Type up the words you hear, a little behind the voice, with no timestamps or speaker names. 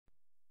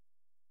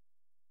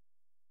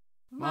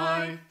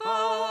My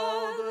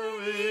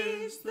father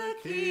is the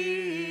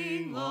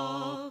king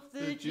of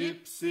the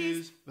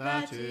gypsies,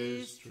 that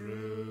is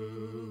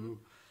true.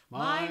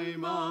 My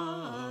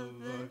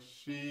mother,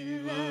 she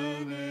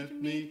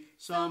learned me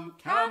some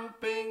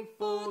camping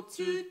for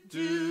to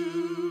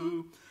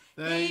do.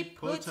 They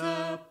put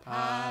a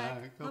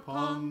pack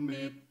upon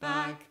me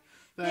back,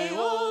 they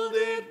all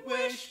did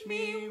wish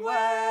me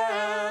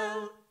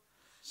well.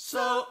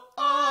 So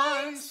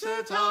I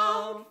set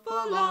out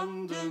for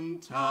London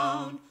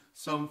town,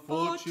 some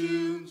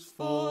fortunes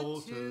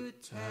for to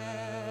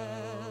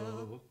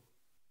tell.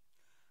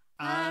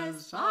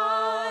 As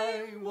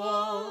I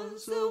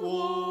was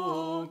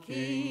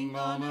a-walking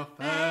on a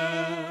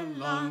fair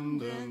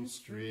London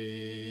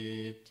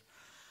street,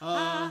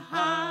 a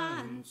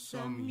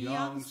handsome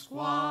young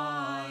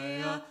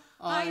squire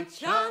I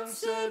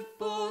chanced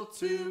for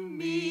to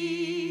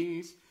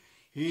meet.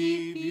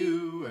 He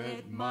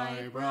viewed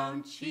my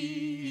brown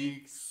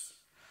cheeks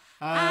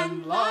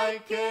and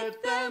liked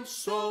them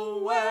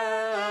so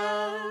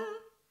well,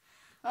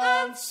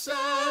 and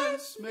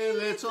says, "Me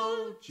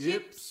little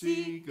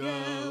gypsy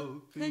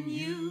girl, can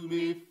you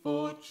me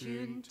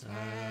fortune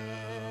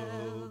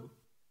tell?"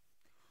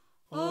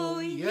 "Oh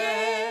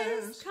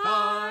yes,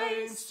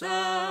 kind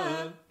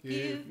sir,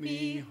 give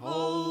me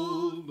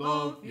hold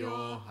of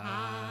your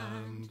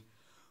hand,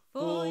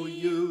 for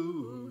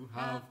you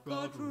have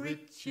got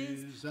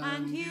riches,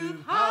 and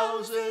you've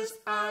houses,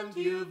 and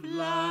you've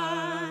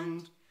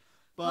land,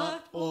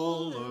 but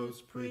all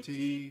those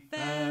pretty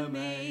fair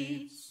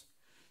maids,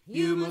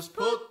 you must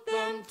put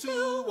them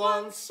to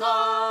one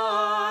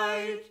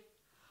side,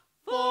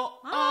 for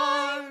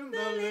I'm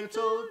the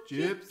little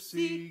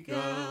gypsy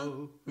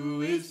girl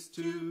who is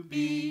to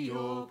be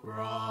your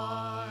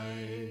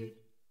bride."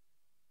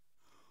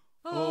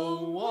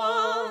 Oh,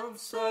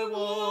 once I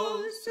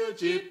was a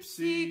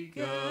gypsy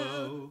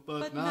girl,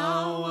 but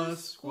now a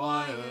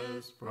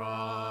squire's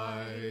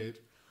bride,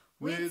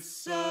 with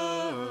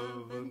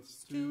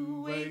servants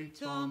to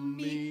wait on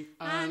me,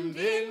 and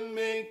in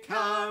me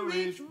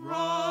carriage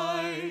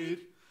ride.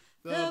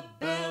 The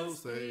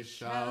bells they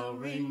shall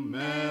ring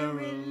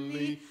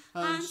merrily,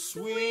 and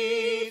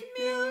sweet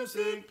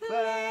music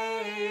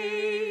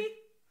play,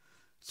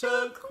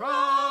 to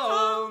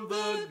crown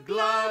the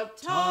glad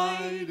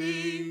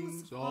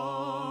tidings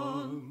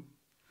on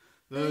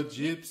the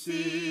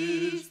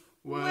gypsy's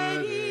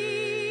wedding.